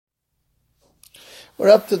We're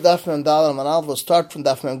up to Daf Mem Dalet and Alv. We'll start from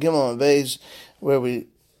Daf Mem Gimel and Beis, where we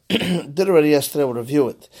did already yesterday. We'll review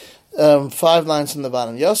it. 5 lines in the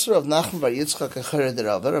bottom. Yosser of Nachman bar Yitzchak Echeret the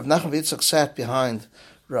Rava. Rav Nachman bar Yitzchak sat behind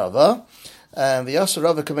Rava. And the Yosser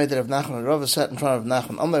Rava committed Rav Nachman. Rava sat in front of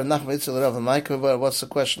Nachman. Amar Rav Nachman Yitzchak Rava. Mike, what's the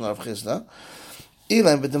question of Chizda?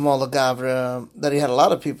 Elam b'demal gavra, that he had a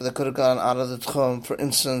lot of people that could have gone out of the tchum. For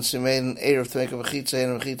instance, he made an eruv to make a v'chitza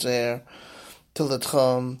and a v'chitza hair till the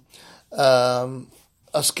tchum.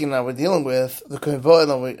 Askina we're dealing with the Kohen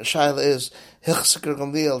Shaila is Hichseker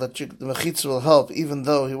Gamliel, that the mechitza will help even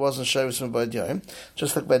though he wasn't Shavis from Bad Yom,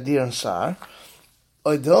 just like by Dir and Sar.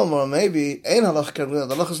 Oidom, or maybe Ein Halach Gamliel.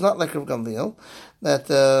 The Halach is not like Rav Gamliel. That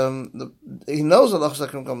he knows the Halach is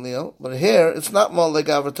like Rav Gamliel, but here it's not Mal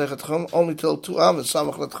Legaver Techetchum only till 2 Amos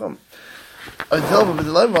Samach Letchum. Oidom, but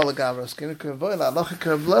the Loy Mal Legaver Askina Kohen Voila. Halach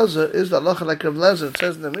Rav Lezer is the Halach like Rav Lezer. It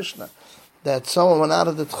says in the Mishnah that someone went out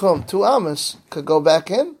of the tchum 2 amas could go back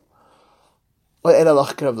in. Or Ein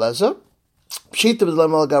Halach Rav Lezer. Pshita with the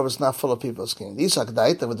Malagav is not full of people. Isak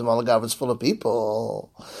Daita with the Malagav is full of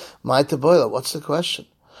people. Ma'ita Boila, what's the question?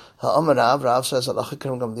 Ha'amar Rav says Halach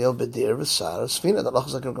Karim Gamliel b'dir v'sar sfina. The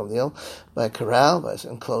Halach Karim Gamliel by a corral, by an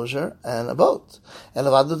enclosure, and a boat. And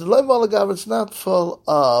the Malagav is not full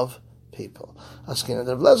of people. Asking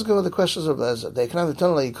the Blezga, the questions of Blezga. They can have the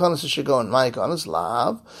tunnel. Ikonis should go in my ikonis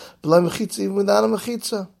lav. B'lay mechitza even without a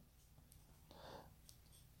mechitza.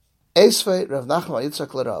 Esvei Rav Nachman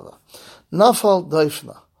Yitzchak l'Rava. Nafal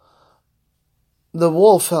doifna. The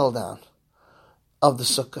wall fell down of the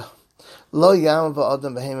sukkah. Lo yam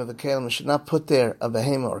ba'adam behema v'kelim. We should not put there a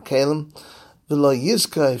behema or kelim. V'lo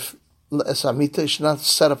yizkaif esamita. You should not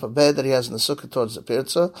set up a bed that he has in the sukkah towards the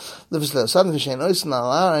pirza. L'visle asadin v'shein oisin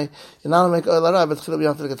al-arai. You're not going to make oil arai, but chila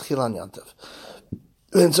b'yantav get chila on yantav.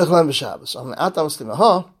 V'in tzachlan b'shabbos. Am ata was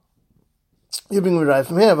limaha. You bring me right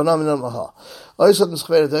from here, but no, no, no. Always let him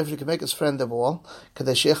you can make his friend the wall.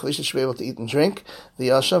 Kadeshech, we should be able to eat and drink. The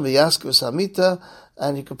Yasha, the Yask, Samita,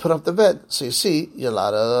 and you can put up the bed. So you see, you're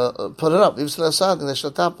allowed to put it up. Leave the Asad, and they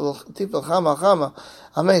should tap Chama.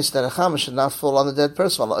 Amazed that a Chama should not fall on the dead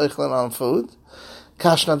person, while Oichlin on food.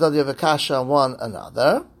 Kashna Dad, you have a Kasha on one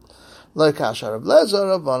another. Like Kasha Rab Lezer,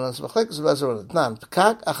 Rabbanan, Smachlekes Lezer, Nan,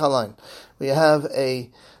 Pekak, Achalain. We have a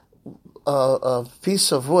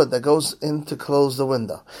piece of wood that goes in to close the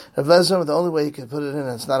window. Rav Lezer, the only way you can put it in, and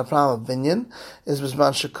it's not a problem of binyan, is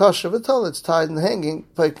bisman shekosha v'tol. It's tied and hanging,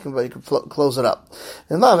 but you can close it up.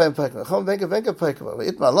 And we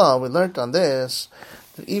learned on this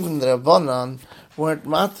that even the Rabbanan weren't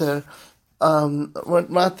mater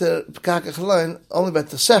pekak only by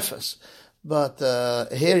the sefas. But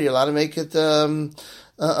here you're allowed to make it.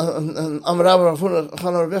 You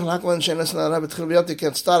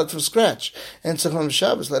can't start it from scratch. And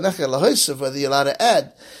whether you're allowed to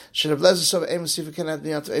add, should have blessed some aim see if you can add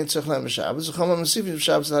beyond to Ein Tzachlan B'Shabbos. The Chama Mesiv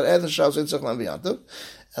B'Shabbos not add the Shabbos Ein Tzachlan B'Yantav.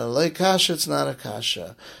 And like Kasha, it's not a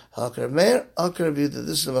Kasha. Hakar Meir, Hakar review that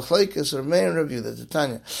this is a Machlekes, or Meir review that the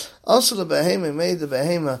Tanya. Also the Behema made the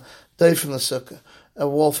Behema day from the Sukkah, a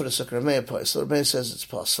wall for the Sukkah. Meir place. So the Meir says it's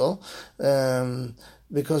possible.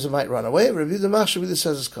 Because it might run away. Review the Machshav really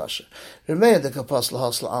says it's kosher. Remain the kapasla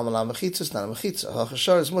hasla amala mechitza. It's not a mechitza.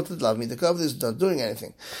 Hachashar is mutter love me. The cover is not doing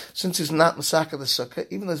anything. Since he's not masaka the sukkah,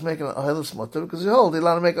 even though he's making an oil of mutter, because he's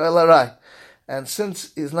allowed to make oil arai. And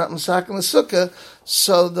since he's not masaka the sukkah,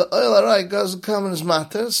 so the oil arai doesn't come in his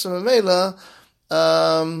matter. So Mamela,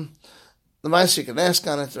 the Maisi you can ask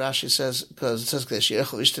on it, Rashi says, because it says, so he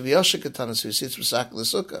sits masaka the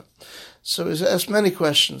sukkah. So he's asked many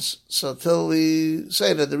questions. So till we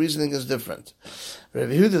say that the reasoning is different.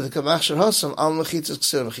 Rabbi Yehuda, the Kamachshar Hasam, Al Mechitza,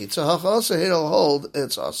 Ksir Mechitza, Hach also here will hold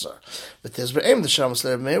it's Asar. But there's Be'em, the Shamas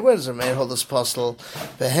Leir Meir. Where does the Meir hold this apostle?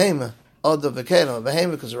 Behema, Adam Bekelim,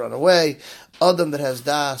 Behema because they run away, Adam that has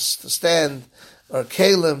Das to stand, or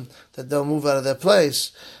Kalim that don't move out of their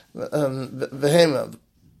place. Behema,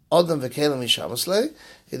 Adam Bekelim Shamas Leir.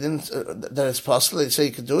 He didn't, that it's possible, they say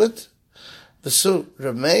you could do it. V'su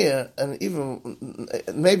Remeir, and even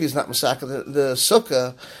maybe it's not Masaka, the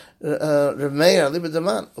Sukkah, Remeir,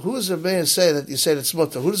 Libidaman. Who does Remeir say that you say it's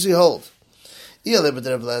mutter? Who does he hold? Iya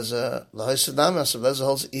Libidar Blazer, Lahaisadam, so Blazer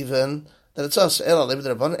holds even that it's us. Ela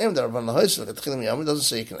Libidar Ban, Em Darban Lahaisad, like Tchilim Yam, doesn't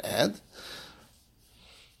say you can add.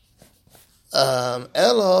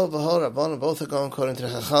 Elo, Vahor, Rabban, both are going according to the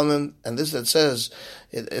Chachamim, and this that says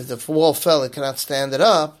if the wall fell, it cannot stand it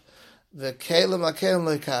up. Because 2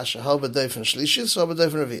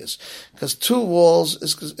 walls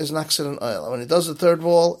is naksid in oil. And when he does the 3rd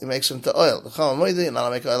wall, he makes it into oil. And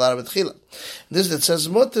not make oil out of it. This that says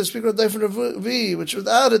mutter, speak of Revi, which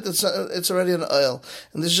without it, it's already an oil.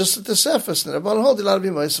 And this is just at the surface. And Rabban hold, it'll be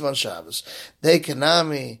Moisav on Shabbos. They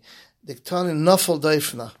kanami, diktani nafal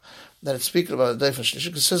doifna, that it's speaking about a doifna shlishi,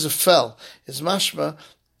 because it says it fell. It's mashma,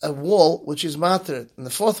 a wall which is matter, and the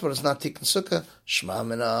 4th one is not tikkun sukkah. Shema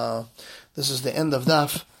mina. This is the end of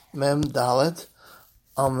daf Mem Dalet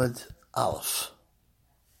Amud Aleph.